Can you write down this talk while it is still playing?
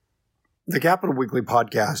The Capital Weekly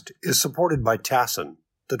podcast is supported by TASIN,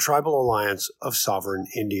 the Tribal Alliance of Sovereign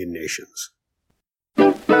Indian Nations.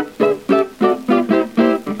 Well,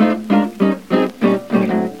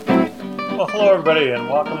 hello, everybody, and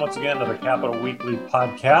welcome once again to the Capital Weekly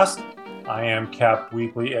podcast. I am Cap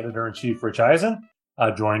Weekly Editor-in-Chief Rich Eisen,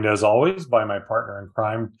 joined as always by my partner in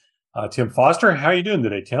crime, Tim Foster. How are you doing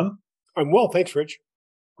today, Tim? I'm well, thanks, Rich.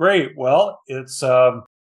 Great. Well,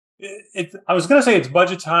 I was going to say it's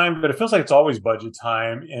budget time, but it feels like it's always budget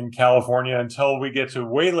time in California until we get to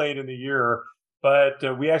way late in the year.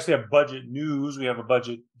 But we actually have budget news. We have a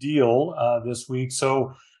budget deal this week.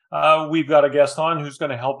 So we've got a guest on who's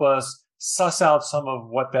going to help us suss out some of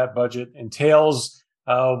what that budget entails.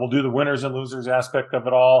 We'll do the winners and losers aspect of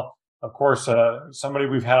it all. Of course, somebody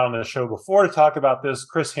we've had on the show before to talk about this,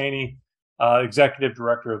 Chris Hoene, Executive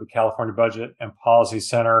Director of the California Budget and Policy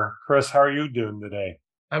Center. Chris, how are you doing today?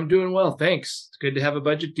 I'm doing well, thanks. It's good to have a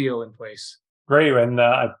budget deal in place. Great, and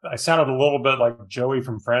I sounded a little bit like Joey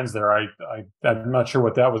from Friends there. I'm not sure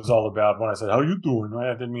what that was all about when I said, "How you doing?"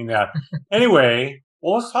 I didn't mean that. Anyway,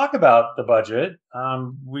 well, let's talk about the budget.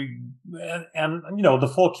 The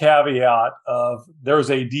full caveat of there's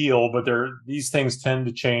a deal, but these things tend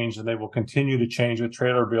to change, and they will continue to change with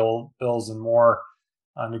trailer bills and more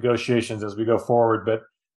negotiations as we go forward. But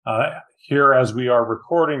here, as we are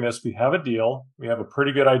recording this, we have a deal. We have a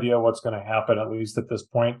pretty good idea what's going to happen, at least at this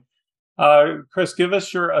point. Chris, give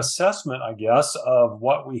us your assessment, I guess, of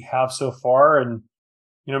what we have so far, and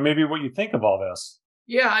maybe what you think of all this.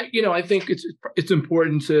 Yeah, I think it's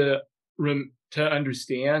important to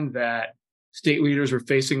understand that state leaders are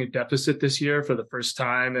facing a deficit this year for the first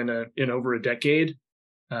time in over a decade.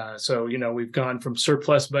 So we've gone from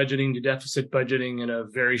surplus budgeting to deficit budgeting in a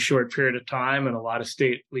very short period of time, and a lot of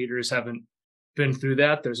state leaders haven't been through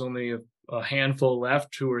that. There's only a handful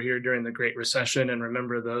left who were here during the Great Recession and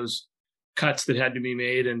remember those cuts that had to be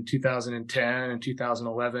made in 2010 and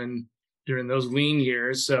 2011 during those lean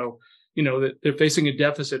years. So, they're facing a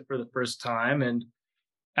deficit for the first time. And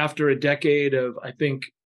after a decade of, I think,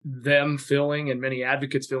 them feeling and many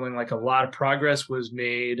advocates feeling like a lot of progress was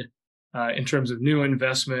made in terms of new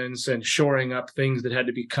investments and shoring up things that had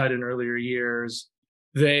to be cut in earlier years,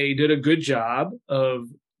 they did a good job of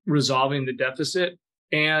resolving the deficit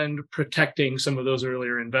and protecting some of those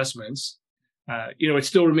earlier investments. It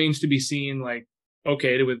still remains to be seen, like,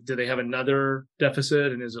 okay, do they have another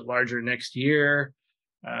deficit, and is it larger next year?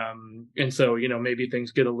 And so, maybe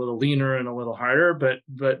things get a little leaner and a little harder, but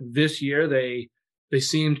this year they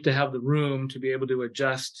seemed to have the room to be able to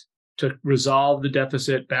adjust to resolve the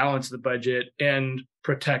deficit, balance the budget, and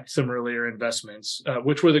protect some earlier investments,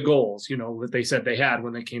 which were the goals, that they said they had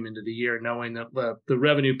when they came into the year, knowing that the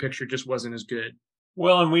revenue picture just wasn't as good.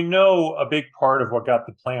 Well, and we know a big part of what got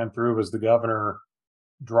the plan through was the governor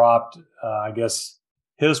dropped,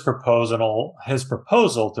 his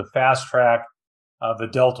proposal to fast track the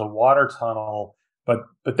Delta water tunnel, but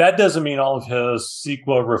that doesn't mean all of his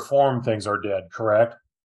CEQA reform things are dead, correct?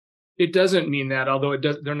 It doesn't mean that, although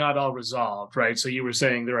they're not all resolved, right? So you were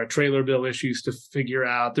saying there are trailer bill issues to figure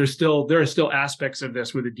out. There are still aspects of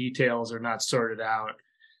this where the details are not sorted out.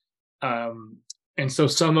 And so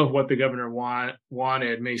some of what the governor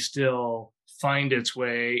wanted may still find its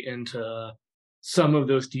way into some of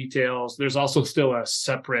those details. There's also still a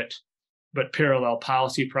separate but parallel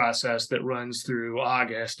policy process that runs through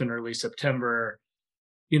August and early September,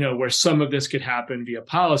 where some of this could happen via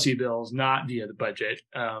policy bills, not via the budget.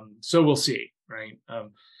 So we'll see, right?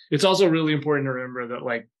 It's also really important to remember that,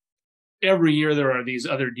 like, every year there are these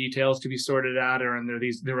other details to be sorted out, and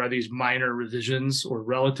there are these minor revisions or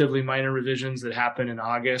relatively minor revisions that happen in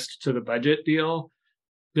August to the budget deal.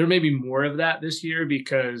 There may be more of that this year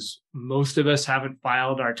because most of us haven't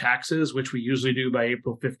filed our taxes, which we usually do by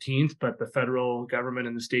April 15th, but the federal government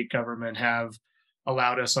and the state government have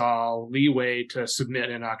allowed us all leeway to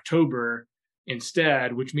submit in October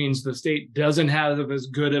instead, which means the state doesn't have as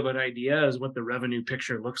good of an idea as what the revenue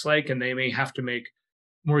picture looks like, and they may have to make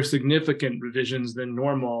more significant revisions than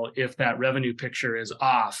normal if that revenue picture is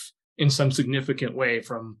off in some significant way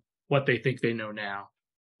from what they think they know now.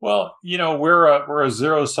 Well, we're a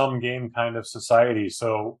zero-sum game kind of society.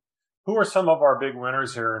 So who are some of our big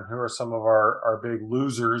winners here and who are some of our big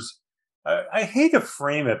losers? I hate to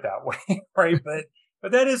frame it that way, right?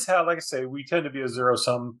 But that is how, like I say, we tend to be a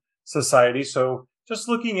zero-sum society. So just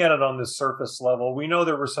looking at it on the surface level, we know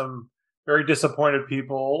there were some very disappointed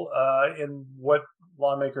people in what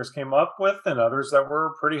lawmakers came up with, and others that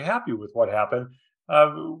were pretty happy with what happened.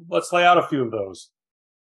 Let's lay out a few of those.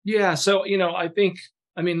 Yeah. So, I think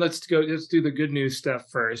I mean, let's do the good news stuff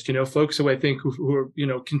first. Folks who I think who are,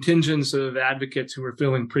 contingents of advocates who are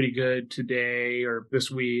feeling pretty good today or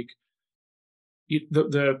this week.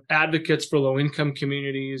 The advocates for low income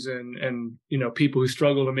communities and people who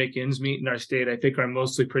struggle to make ends meet in our state, I think, are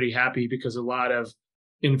mostly pretty happy because a lot of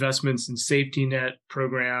investments in safety net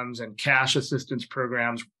programs and cash assistance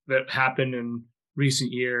programs that happened in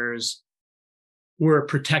recent years were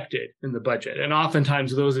protected in the budget. And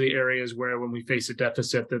oftentimes those are the areas where when we face a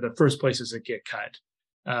deficit, they're the first places that get cut.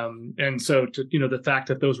 And so the fact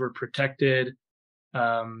that those were protected,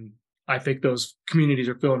 I think those communities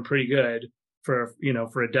are feeling pretty good for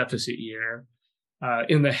a deficit year.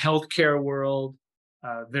 In the healthcare world,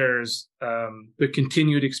 there's the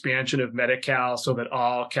continued expansion of Medi-Cal so that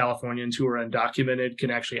all Californians who are undocumented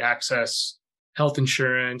can actually access health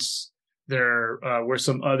insurance. There were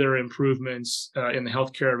some other improvements in the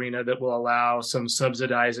healthcare arena that will allow some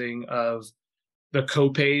subsidizing of the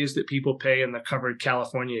copays that people pay in the covered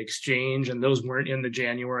California exchange, and those weren't in the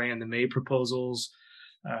January and the May proposals.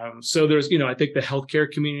 So there's, I think the healthcare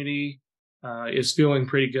community is feeling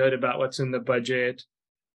pretty good about what's in the budget.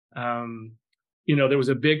 There was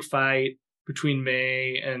a big fight between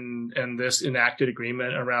May and this enacted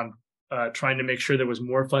agreement around trying to make sure there was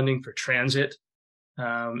more funding for transit.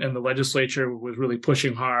 And the legislature was really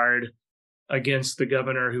pushing hard against the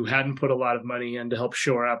governor, who hadn't put a lot of money in to help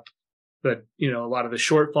shore up a lot of the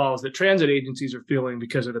shortfalls that transit agencies are feeling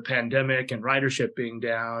because of the pandemic and ridership being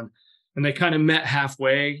down. And they kind of met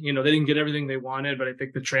halfway. They didn't get everything they wanted, but I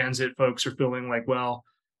think the transit folks are feeling like, well,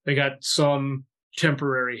 they got some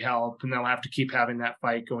temporary help and they'll have to keep having that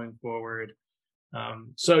fight going forward.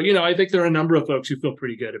 So I think there are a number of folks who feel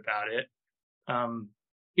pretty good about it. On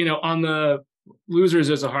the losers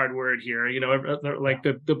is a hard word here. Like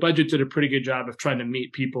the budget did a pretty good job of trying to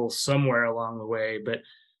meet people somewhere along the way, but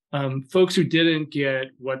folks who didn't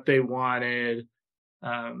get what they wanted,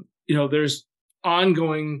 there's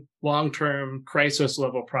ongoing long-term crisis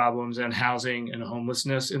level problems in housing and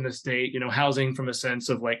homelessness in the state. Housing from a sense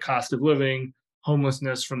of like cost of living,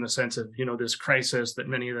 homelessness from the sense of this crisis that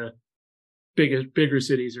many of the bigger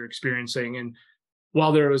cities are experiencing. And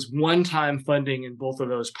while there was one-time funding in both of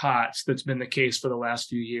those pots, that's been the case for the last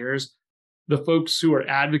few years, the folks who are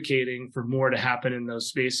advocating for more to happen in those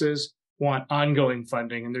spaces want ongoing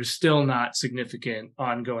funding, and there's still not significant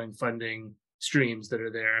ongoing funding streams that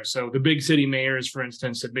are there. So the big city mayors, for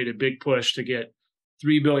instance, have made a big push to get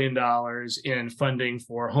 $3 billion in funding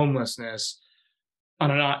for homelessness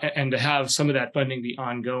and to have some of that funding be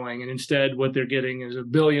ongoing. And instead, what they're getting is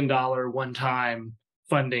 $1 billion one-time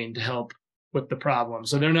funding to help with the problem.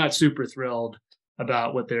 So they're not super thrilled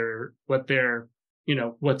about what's in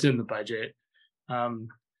the budget.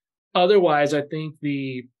 Otherwise, I think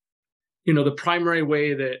the primary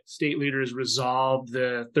way that state leaders resolved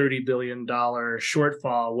the $30 billion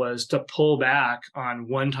shortfall was to pull back on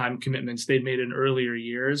one-time commitments they'd made in earlier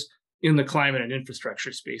years in the climate and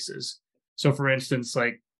infrastructure spaces. So, for instance,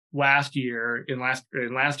 like last year, in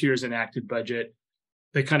last year's enacted budget,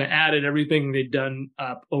 they kind of added everything they'd done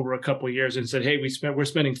up over a couple of years and said, hey, we're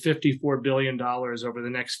spending $54 billion over the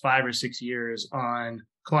next 5 or 6 years on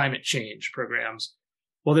climate change programs.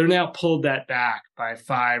 Well, they're now pulled that back by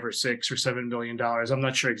 $5 or $6 or $7 billion. I'm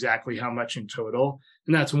not sure exactly how much in total.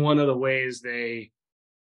 And that's one of the ways they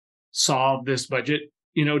solve this budget,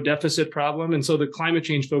 deficit problem. And so the climate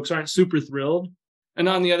change folks aren't super thrilled. And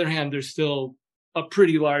on the other hand, there's still a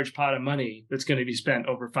pretty large pot of money that's going to be spent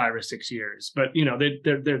over 5 or 6 years. But,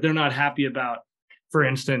 they're not happy about, for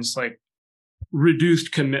instance, like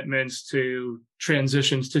reduced commitments to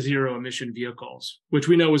transitions to zero emission vehicles, which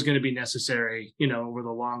we know is going to be necessary, over the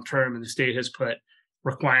long term. And the state has put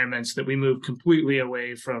requirements that we move completely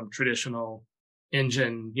away from traditional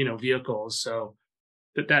engine, vehicles. So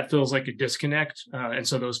that feels like a disconnect. And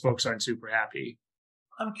so those folks aren't super happy.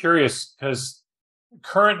 I'm curious because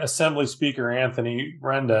current Assembly Speaker Anthony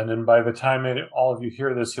Rendon, and by the time all of you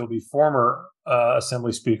hear this, he'll be former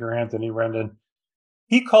Assembly Speaker Anthony Rendon.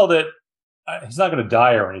 He called it, he's not going to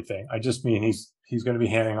die or anything. I just mean he's going to be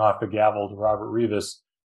handing off the gavel to Robert Rivas,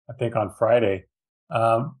 I think, on Friday.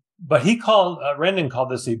 But Rendon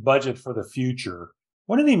called this a budget for the future.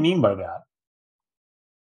 What did he mean by that?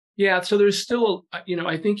 Yeah, so there's still,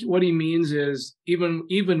 I think what he means is even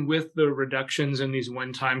with the reductions in these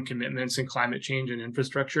one-time commitments in climate change and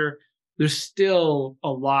infrastructure, there's still a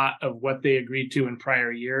lot of what they agreed to in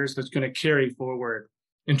prior years that's going to carry forward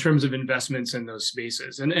in terms of investments in those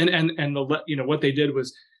spaces. And what they did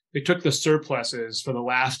was they took the surpluses for the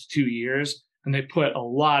last 2 years and they put a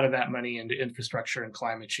lot of that money into infrastructure and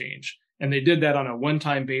climate change. And they did that on a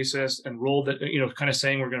one-time basis and rolled it, kind of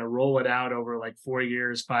saying we're going to roll it out over like 4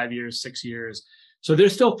 years, 5 years, 6 years. So they're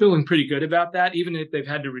still feeling pretty good about that, even if they've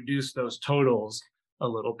had to reduce those totals a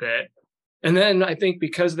little bit. And then I think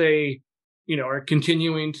because they, are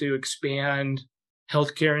continuing to expand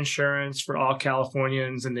healthcare insurance for all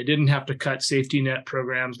Californians, and they didn't have to cut safety net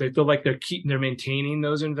programs, they feel like they're maintaining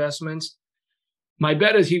those investments. My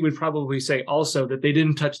bet is he would probably say also that they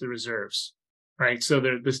didn't touch the reserves, right? So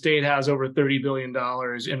the state has over $30 billion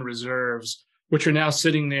in reserves, which are now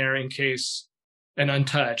sitting there in case and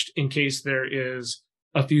untouched in case there is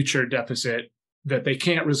a future deficit that they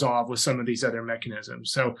can't resolve with some of these other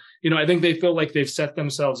mechanisms. So, I think they feel like they've set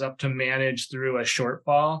themselves up to manage through a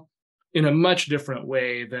shortfall in a much different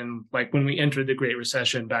way than like when we entered the Great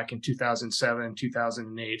Recession back in 2007,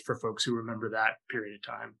 2008, for folks who remember that period of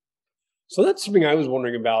time. So that's something I was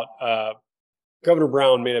wondering about. Governor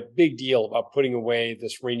Brown made a big deal about putting away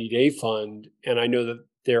this rainy day fund. And I know that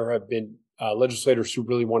there have been legislators who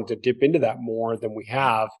really wanted to dip into that more than we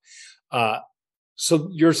have. So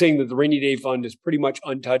you're saying that the rainy day fund is pretty much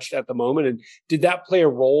untouched at the moment. And did that play a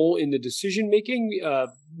role in the decision making,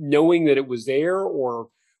 knowing that it was there or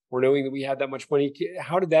knowing that we had that much money?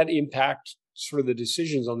 How did that impact sort of the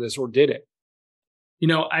decisions on this, or did it?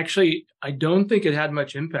 Actually, I don't think it had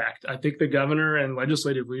much impact. I think the governor and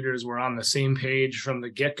legislative leaders were on the same page from the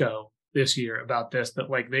get-go this year about this, that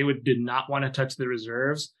like they did not want to touch the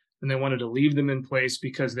reserves, and they wanted to leave them in place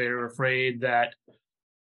because they were afraid that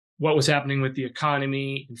what was happening with the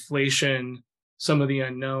economy, inflation, some of the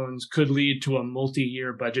unknowns could lead to a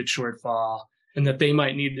multi-year budget shortfall, and that they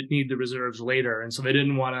might need the reserves later. And so they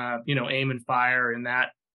didn't want to, aim and fire in that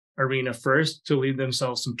arena first to leave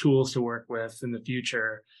themselves some tools to work with in the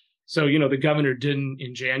future. So, the governor didn't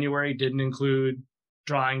include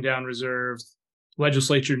drawing down reserves.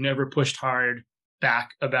 Legislature never pushed hard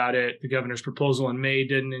back about it. The governor's proposal in May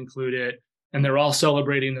didn't include it. And they're all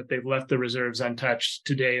celebrating that they've left the reserves untouched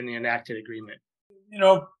today in the enacted agreement.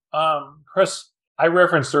 Chris, I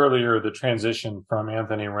referenced earlier the transition from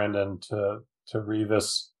Anthony Rendon to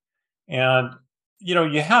Rivas. And,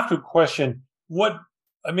 you have to question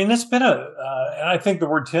it's been and I think the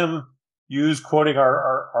word Tim used, quoting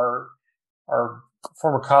our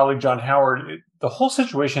former colleague, John Howard, the whole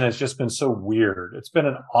situation has just been so weird. It's been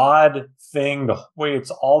an odd thing, the way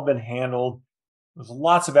it's all been handled. There's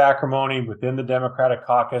lots of acrimony within the Democratic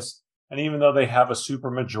caucus. And even though they have a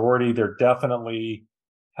supermajority, there definitely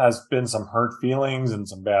has been some hurt feelings and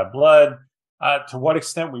some bad blood. To what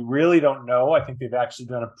extent, we really don't know. I think they've actually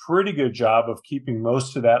done a pretty good job of keeping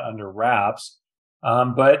most of that under wraps.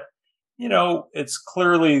 But it's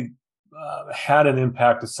clearly had an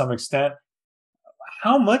impact to some extent.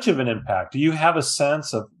 How much of an impact? Do you have a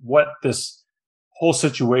sense of what this whole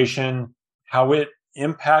situation, how it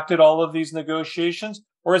impacted all of these negotiations?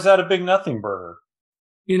 Or is that a big nothing burger?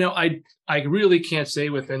 I really can't say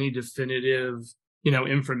with any definitive,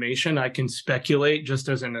 information. I can speculate just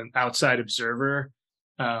as an outside observer.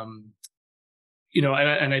 And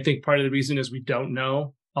I think part of the reason is we don't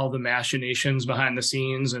know all the machinations behind the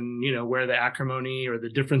scenes and, where the acrimony or the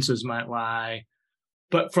differences might lie.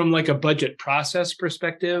 But from like a budget process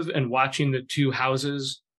perspective and watching the two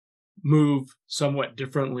houses move somewhat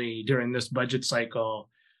differently during this budget cycle,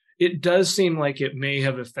 it does seem like it may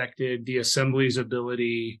have affected the Assembly's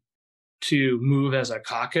ability to move as a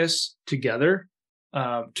caucus together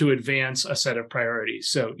to advance a set of priorities.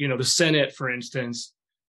 So, the Senate, for instance,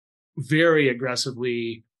 very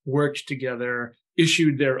aggressively worked together,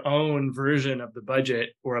 issued their own version of the budget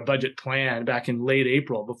or a budget plan back in late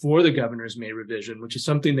April before the governor's May revision, which is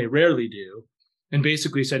something they rarely do, and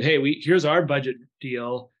basically said, hey, here's our budget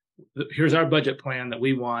deal. Here's our budget plan that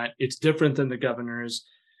we want. It's different than the governor's.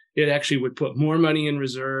 It actually would put more money in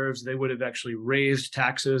reserves. They would have actually raised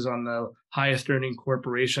taxes on the highest earning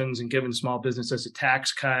corporations and given small businesses a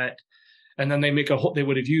tax cut. And then they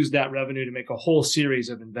would have used that revenue to make a whole series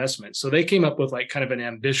of investments. So they came up with like kind of an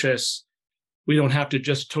ambitious, we don't have to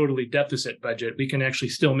just totally deficit budget. We can actually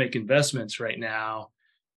still make investments right now.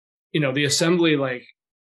 The Assembly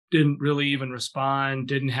didn't really even respond,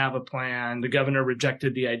 didn't have a plan. The governor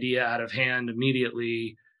rejected the idea out of hand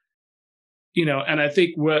immediately. And I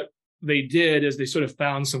think what they did is they sort of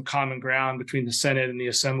found some common ground between the Senate and the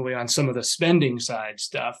Assembly on some of the spending side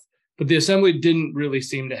stuff. But the Assembly didn't really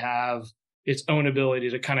seem to have its own ability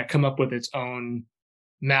to kind of come up with its own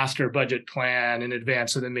master budget plan in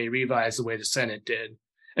advance of the May revise the way the Senate did.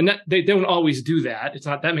 And that, they don't always do that.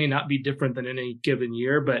 That may not be different than any given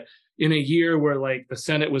year, but in a year where like the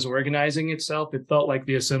Senate was organizing itself, it felt like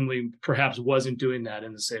the Assembly perhaps wasn't doing that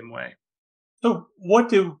in the same way. So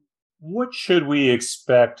what should we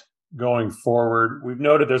expect going forward? We've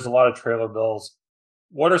noted there's a lot of trailer bills.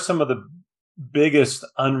 What are some of the biggest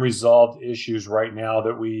unresolved issues right now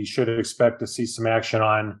that we should expect to see some action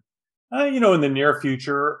on, in the near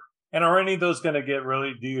future? And are any of those going to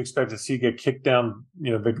do you expect to see get kicked down,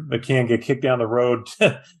 the can get kicked down the road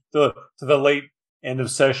to the late end of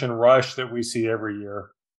session rush that we see every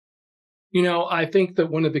year? I think that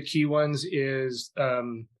one of the key ones is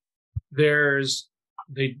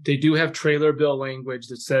they do have trailer bill language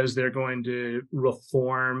that says they're going to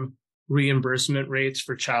reform reimbursement rates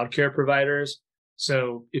for childcare providers.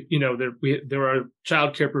 So, there are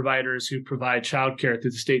childcare providers who provide childcare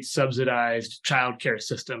through the state's subsidized childcare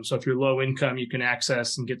system. So if you're low income, you can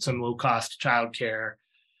access and get some low cost childcare.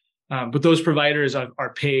 But those providers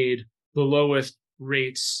are paid the lowest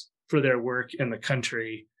rates for their work in the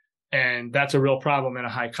country. And that's a real problem in a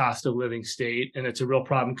high cost of living state. And it's a real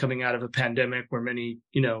problem coming out of a pandemic where many,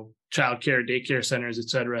 childcare, daycare centers, et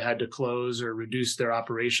cetera, had to close or reduce their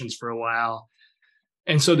operations for a while.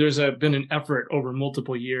 And so there's been an effort over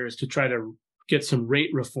multiple years to try to get some rate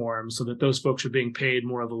reform so that those folks are being paid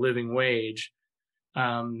more of a living wage.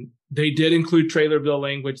 They did include trailer bill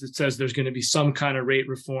language that says there's going to be some kind of rate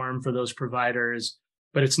reform for those providers,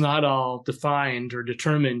 but it's not all defined or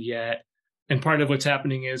determined yet. And part of what's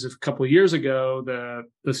happening is a couple of years ago,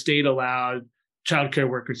 the state allowed childcare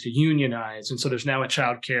workers to unionize. And so there's now a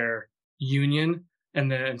childcare union.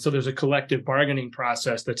 And so there's a collective bargaining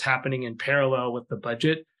process that's happening in parallel with the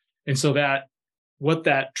budget. And so what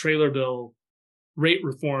that trailer bill rate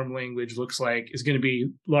reform language looks like is going to be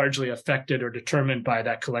largely affected or determined by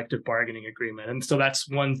that collective bargaining agreement. And so that's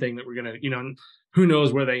one thing that we're going to, who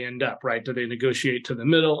knows where they end up, right? Do they negotiate to the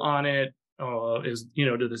middle on it? Does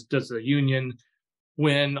the union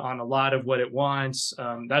win on a lot of what it wants?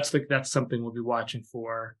 That's something we'll be watching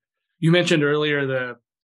for. You mentioned earlier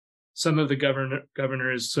some of the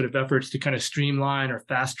governor's sort of efforts to kind of streamline or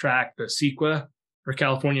fast track the CEQA, or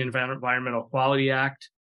California Environmental Quality Act,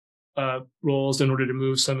 rules in order to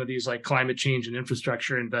move some of these like climate change and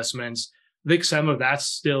infrastructure investments. I think some of that's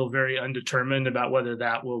still very undetermined about whether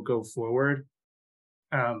that will go forward.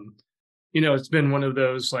 It's been one of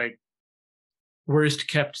those like worst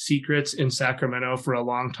kept secrets in Sacramento for a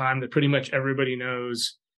long time that pretty much everybody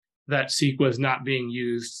knows that CEQA is not being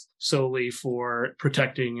used solely for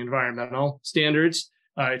protecting environmental standards.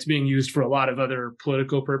 It's being used for a lot of other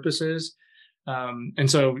political purposes. And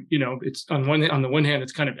so, it's on the one hand,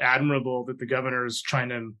 it's kind of admirable that the governor is trying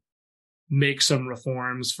to make some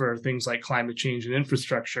reforms for things like climate change and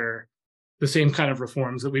infrastructure, the same kind of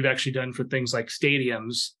reforms that we've actually done for things like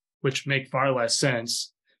stadiums, which make far less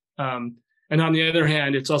sense. And on the other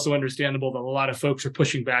hand, it's also understandable that a lot of folks are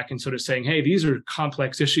pushing back and sort of saying, hey, these are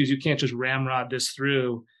complex issues. You can't just ramrod this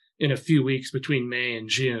through in a few weeks between May and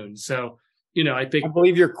June. So, I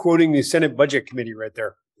believe you're quoting the Senate Budget Committee right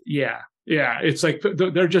there. Yeah. It's like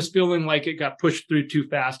they're just feeling like it got pushed through too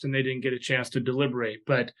fast and they didn't get a chance to deliberate.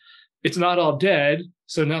 But it's not all dead.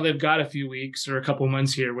 So now they've got a few weeks or a couple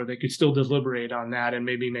months here where they could still deliberate on that and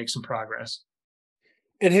maybe make some progress.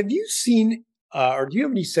 And have you seen or do you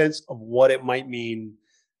have any sense of what it might mean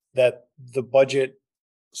that the budget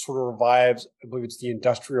sort of revives? I believe it's the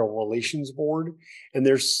Industrial Relations Board. And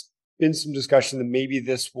there's been some discussion that maybe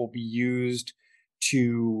this will be used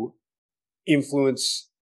to influence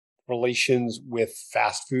relations with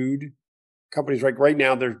fast food companies. Right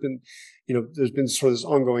now, there's been sort of this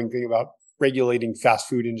ongoing thing about regulating fast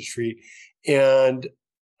food industry. And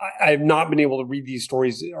I've not been able to read these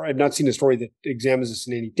stories, or I've not seen a story that examines this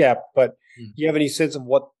in any depth, but do you have any sense of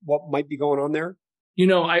what might be going on there?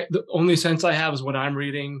 The only sense I have is what I'm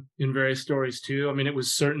reading in various stories too. I mean, I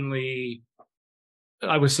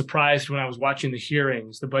was surprised when I was watching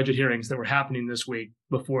the budget hearings that were happening this week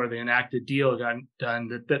before the enacted deal got done,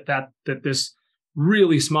 that this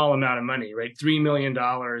really small amount of money, right? $3 million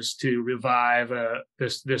to revive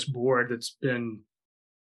this board that's been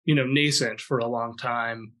nascent for a long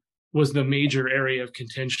time, was the major area of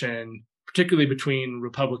contention, particularly between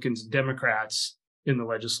Republicans and Democrats in the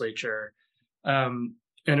legislature. And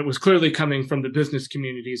it was clearly coming from the business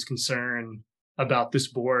community's concern about this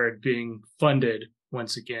board being funded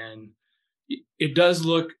once again. It does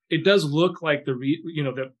look like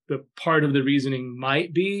the part of the reasoning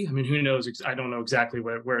might be, I mean, who knows? I don't know exactly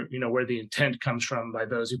where the intent comes from by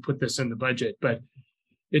those who put this in the budget, but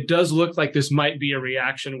it does look like this might be a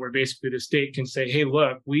reaction where basically the state can say, hey,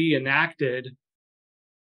 look, we enacted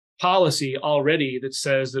policy already that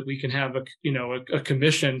says that we can have a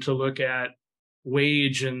commission to look at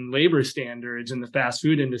wage and labor standards in the fast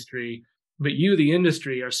food industry, but you, the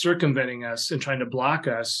industry, are circumventing us and trying to block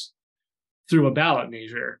us through a ballot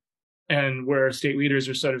measure. and where state leaders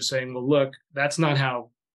are sort of saying, well, look, that's not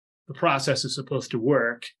how the process is supposed to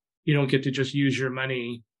work. You don't get to just use your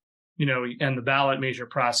money, and the ballot measure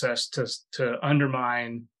process to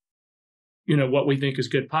undermine, what we think is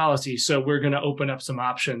good policy. So we're going to open up some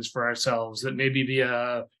options for ourselves that maybe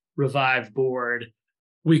via revived board,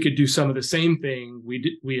 we could do some of the same thing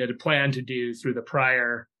we had planned to do through the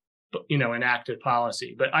prior, enacted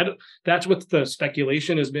policy. But that's what the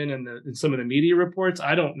speculation has been in some of the media reports.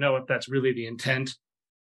 I don't know if that's really the intent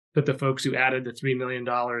that the folks who added the $3 million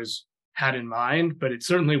had in mind, but it's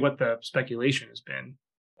certainly what the speculation has been.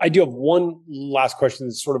 I do have one last question.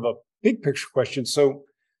 That's sort of a big picture question. So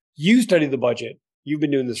you study the budget. You've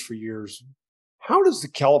been doing this for years. How does the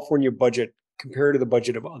California budget compare to the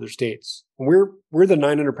budget of other states? We're the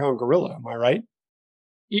 900-pound gorilla. Am I right?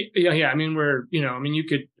 Yeah. I mean, you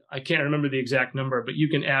could, I can't remember the exact number, but you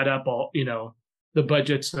can add up all, the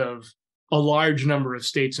budgets of a large number of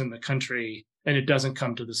states in the country, and it doesn't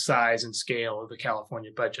come to the size and scale of the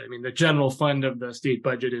California budget. I mean, the general fund of the state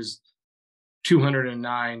budget is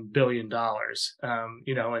 $209 billion,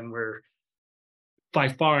 and we're by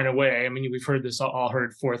far and away, I mean, we've heard this all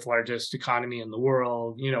heard, fourth largest economy in the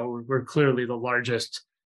world. We're clearly the largest,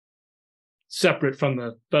 separate from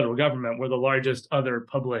the federal government, we're the largest other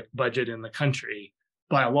public budget in the country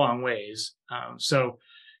by a long ways.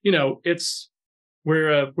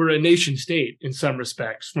 We're a nation state in some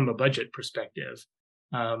respects from a budget perspective.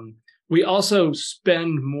 We also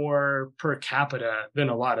spend more per capita than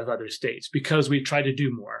a lot of other states because we try to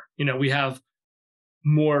do more. We have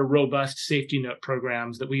more robust safety net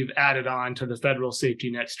programs that we've added on to the federal safety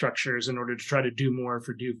net structures in order to try to do more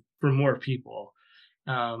for more people.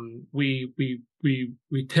 We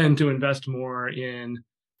tend to invest more in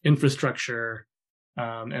infrastructure,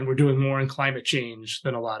 and we're doing more in climate change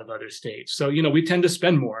than a lot of other states. So, we tend to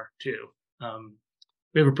spend more too.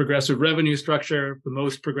 We have a progressive revenue structure, the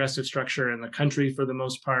most progressive structure in the country for the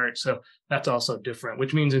most part. So that's also different,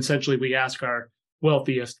 which means essentially we ask our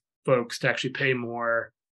wealthiest folks to actually pay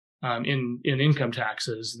more in income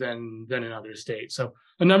taxes than in other states. So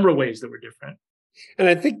a number of ways that we're different. And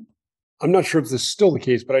I think, I'm not sure if this is still the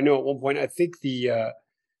case, but I know at one point, I think the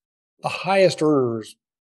highest earners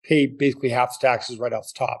pay basically half the taxes right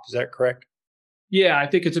off the top. Is that correct? Yeah, I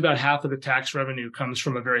think it's about half of the tax revenue comes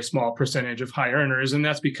from a very small percentage of high earners. And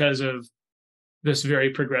that's because of this very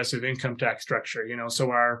progressive income tax structure. So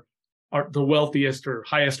the wealthiest or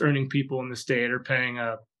highest earning people in the state are paying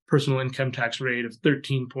a personal income tax rate of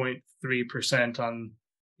 13.3% on,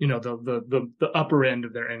 the upper end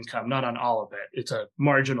of their income, not on all of it. It's a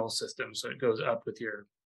marginal system, so it goes up with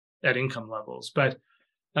at income levels. But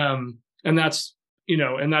and that's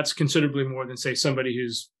considerably more than, say, somebody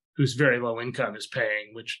who's very low income is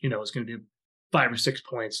paying, which is going to be 5 or 6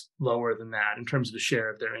 points lower than that in terms of the share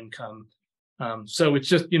of their income. So it's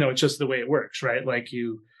just the way it works, right? Like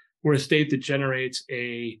we're a state that generates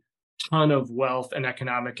a ton of wealth and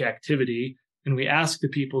economic activity, and we ask the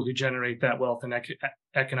people who generate that wealth and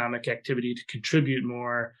economic activity to contribute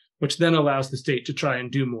more, which then allows the state to try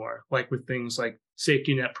and do more, like with things like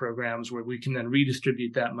safety net programs, where we can then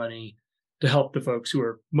redistribute that money to help the folks who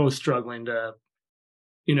are most struggling to,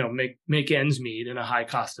 make ends meet in a high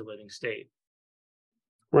cost of living state.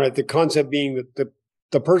 Right. The concept being that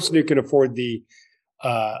the person who can afford the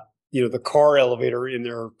car elevator in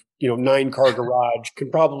their 9-car garage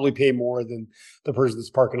can probably pay more than the person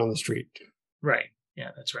that's parking on the street. Right.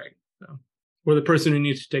 Yeah, that's right. So, or the person who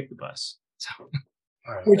needs to take the bus. So.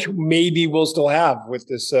 Right. Which maybe we'll still have with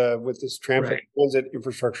this transit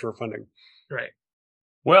infrastructure funding. Right.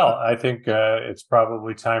 Well, I think it's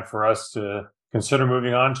probably time for us to consider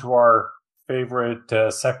moving on to our favorite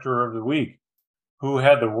sector of the week. Who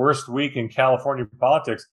had the worst week in California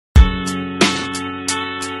politics?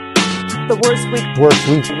 The worst week. Worst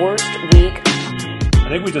week. Worst week. I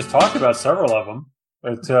think we just talked about several of them,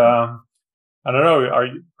 but I don't know.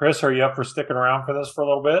 Chris? Are you up for sticking around for this for a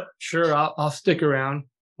little bit? Sure, I'll stick around.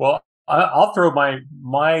 Well, I'll throw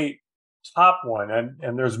my top one,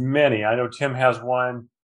 and there's many. I know Tim has one.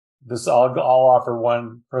 I'll offer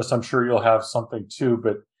one. Chris, I'm sure you'll have something too.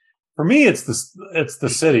 But for me, it's the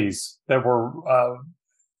cities that were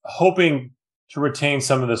hoping to retain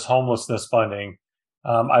some of this homelessness funding.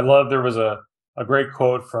 I love, there was a great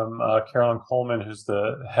quote from Carolyn Coleman, who's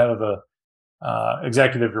the head of the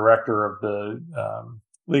executive director of the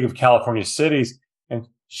League of California Cities. And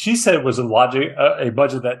she said it was a budget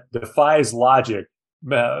that defies logic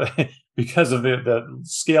because of the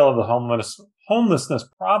scale of the homelessness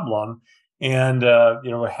problem. And,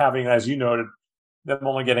 having, as you noted, them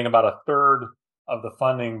only getting about a third of the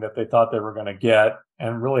funding that they thought they were going to get,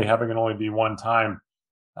 and really having it only be one time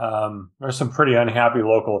There's some pretty unhappy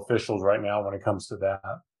local officials right now when it comes to that.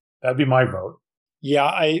 That'd be my vote. Yeah,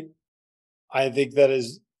 I think that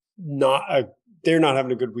is not a they're not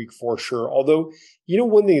having a good week for sure. Although,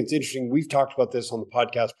 one thing that's interesting, we've talked about this on the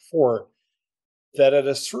podcast before, that at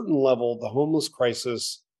a certain level, the homeless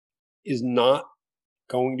crisis is not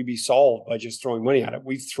going to be solved by just throwing money at it.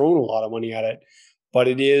 We've thrown a lot of money at it, but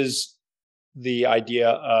it is the idea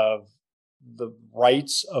of the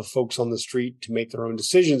rights of folks on the street to make their own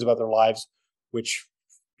decisions about their lives, which,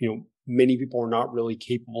 many people are not really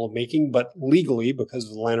capable of making, but legally, because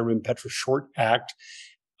of the Lanterman-Petra Short Act,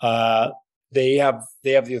 they have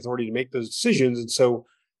the authority to make those decisions. And so,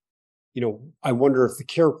 I wonder if the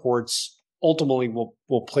care courts ultimately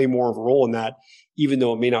will play more of a role in that, even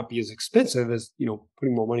though it may not be as expensive as,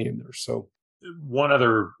 putting more money in there. So one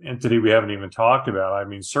other entity we haven't even talked about, I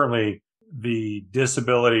mean, certainly the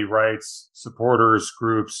disability rights supporters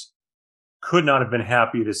groups could not have been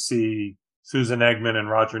happy to see Susan Eggman and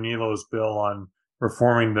Roger Nealo's bill on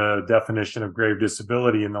reforming the definition of grave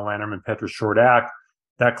disability in the Lanterman-Petra Short Act.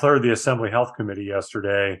 That cleared the Assembly Health Committee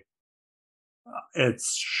yesterday. It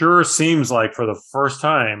sure seems like for the first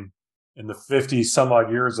time in the 50 some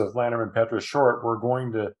odd years of Lanterman-Petra Short,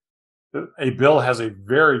 a bill has a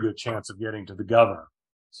very good chance of getting to the governor.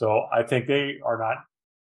 So I think they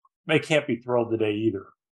can't be thrilled today either.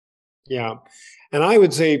 Yeah. And I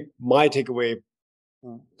would say my takeaway,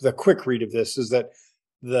 the quick read of this, is that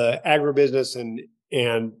the agribusiness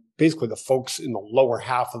and basically the folks in the lower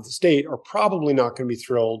half of the state are probably not going to be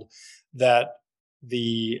thrilled that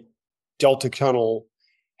the Delta Tunnel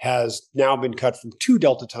has now been cut from 2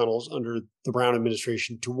 Delta tunnels under the Brown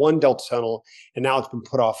administration to 1 Delta tunnel, and now it's been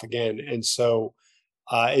put off again. And so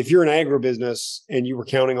if you're an agribusiness and you were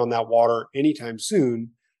counting on that water anytime soon,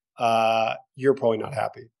 you're probably not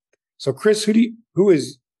happy. So Chris,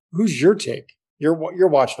 who's your take? You're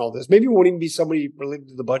watching all this. Maybe it won't even be somebody related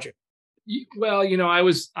to the budget. Well,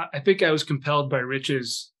 I think I was compelled by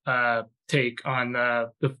Rich's take on the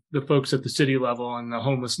folks at the city level and the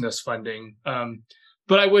homelessness funding.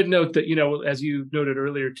 But I would note that, as you noted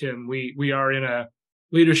earlier, Tim, we are in a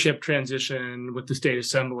leadership transition with the state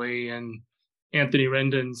assembly, and Anthony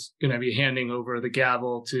Rendon's going to be handing over the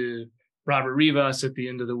gavel to Robert Rivas at the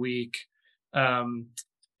end of the week.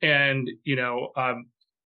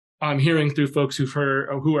 I'm hearing through folks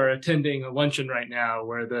who are attending a luncheon right now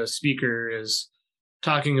where the speaker is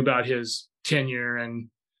talking about his tenure and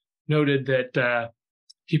noted that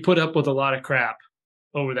he put up with a lot of crap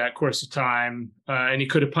over that course of time, and he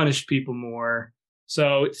could have punished people more.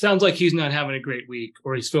 So it sounds like he's not having a great week,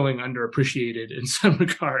 or he's feeling underappreciated in some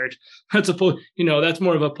regard. That's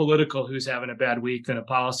more of a political who's having a bad week than a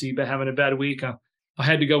policy but having a bad week. If I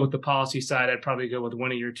had to go with the policy side, I'd probably go with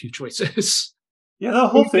one of your two choices. Yeah, the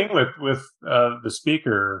whole thing with the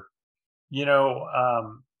speaker, that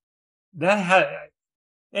had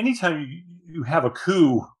anytime you have a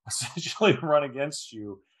coup essentially run against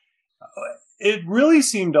you, it really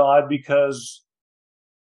seemed odd because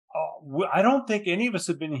I don't think any of us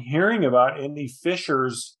have been hearing about any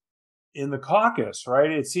fissures in the caucus,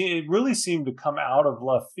 right? It really seemed to come out of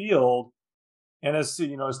left field, and as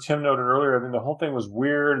Tim noted earlier, I mean, the whole thing was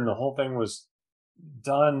weird, and the whole thing was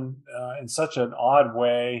done in such an odd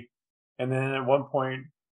way. And then at one point,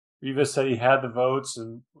 Rivas said he had the votes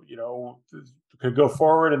and could go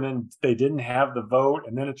forward, and then they didn't have the vote,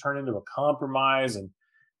 and then it turned into a compromise. And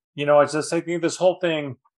it's just, I think this whole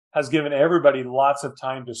thing has given everybody lots of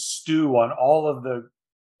time to stew on all of the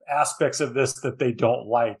aspects of this that they don't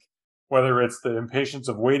like, whether it's the impatience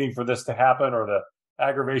of waiting for this to happen or the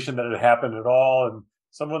aggravation that it happened at all, and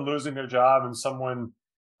someone losing their job and someone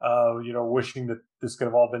wishing that this could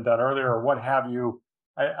have all been done earlier or what have you.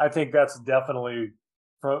 I think that's definitely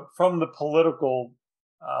from the political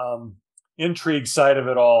intrigue side of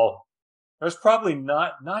it all. There's probably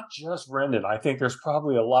not just Rendon. I think there's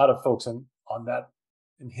probably a lot of folks in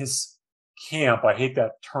his camp. I hate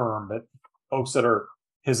that term, but folks that are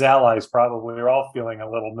his allies probably are all feeling a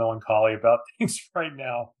little melancholy about things right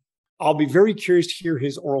now. I'll be very curious to hear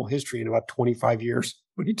his oral history in about 25 years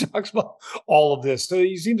when he talks about all of this. So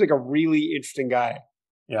he seems like a really interesting guy.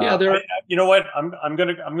 Yeah. You know what? I'm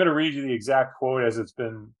gonna read you the exact quote as it's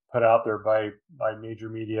been put out there by major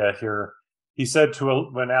media here. He said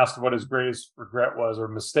when asked what his greatest regret was or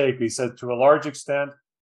mistake, he said, "To a large extent,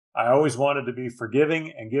 I always wanted to be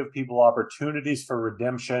forgiving and give people opportunities for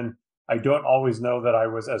redemption. I don't always know that I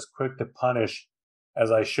was as quick to punish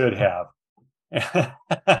as I should have."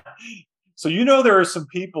 So there are some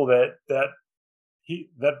people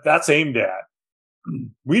that's aimed at.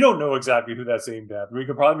 We don't know exactly who that's aimed at. We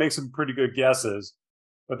could probably make some pretty good guesses,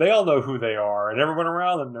 but they all know who they are, and everyone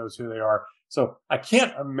around them knows who they are. So I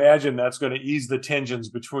can't imagine that's going to ease the tensions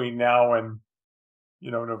between now and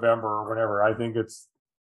November or whenever. I think it's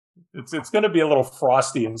going to be a little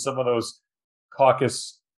frosty in some of those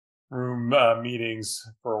caucus room meetings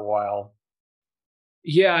for a while.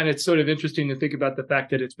 Yeah, and it's sort of interesting to think about the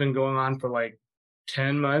fact that it's been going on for like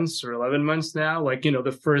 10 months or 11 months now. Like,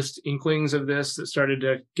 the first inklings of this that started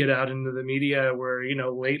to get out into the media were,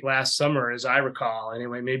 late last summer, as I recall.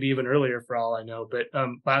 Anyway, maybe even earlier for all I know. But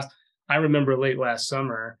I remember late last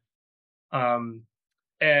summer. And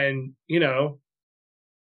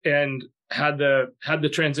had the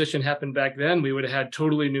transition happened back then, we would have had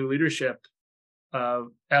totally new leadership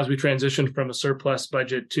as we transitioned from a surplus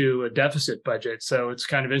budget to a deficit budget. So it's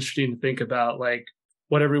kind of interesting to think about like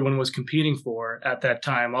what everyone was competing for at that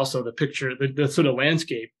time. Also, the picture, the sort of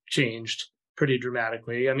landscape changed pretty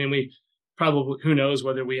dramatically. I mean, we probably, who knows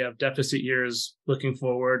whether we have deficit years looking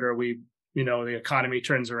forward or the economy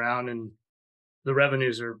turns around and the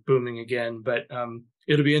revenues are booming again. But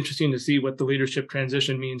it'll be interesting to see what the leadership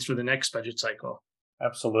transition means for the next budget cycle.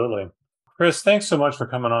 Absolutely. Chris, thanks so much for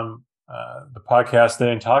coming on the podcast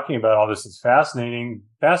today and talking about all this. It's fascinating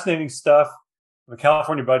stuff. The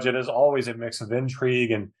California budget is always a mix of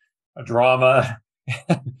intrigue and a drama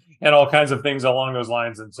and all kinds of things along those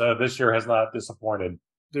lines. And so this year has not disappointed.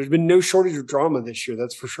 There's been no shortage of drama this year,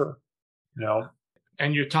 that's for sure. No.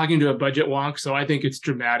 And you're talking to a budget wonk, so I think it's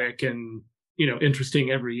dramatic and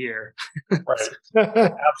interesting every year. Right.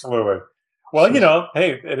 Absolutely. Well,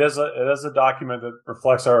 hey, it is a document that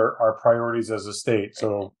reflects our priorities as a state.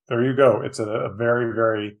 So there you go. It's a very,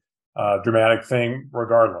 very dramatic thing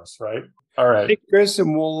regardless, right? All right. Hey, Chris,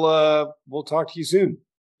 and we'll talk to you soon.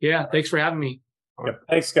 Yeah, thanks for having me. Yep.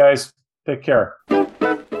 Thanks, guys. Take care.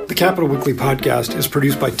 The Capital Weekly podcast is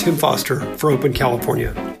produced by Tim Foster for Open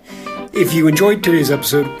California. If you enjoyed today's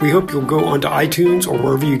episode, we hope you'll go onto iTunes or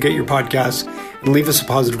wherever you get your podcasts and leave us a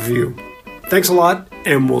positive review. Thanks a lot,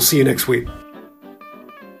 and we'll see you next week.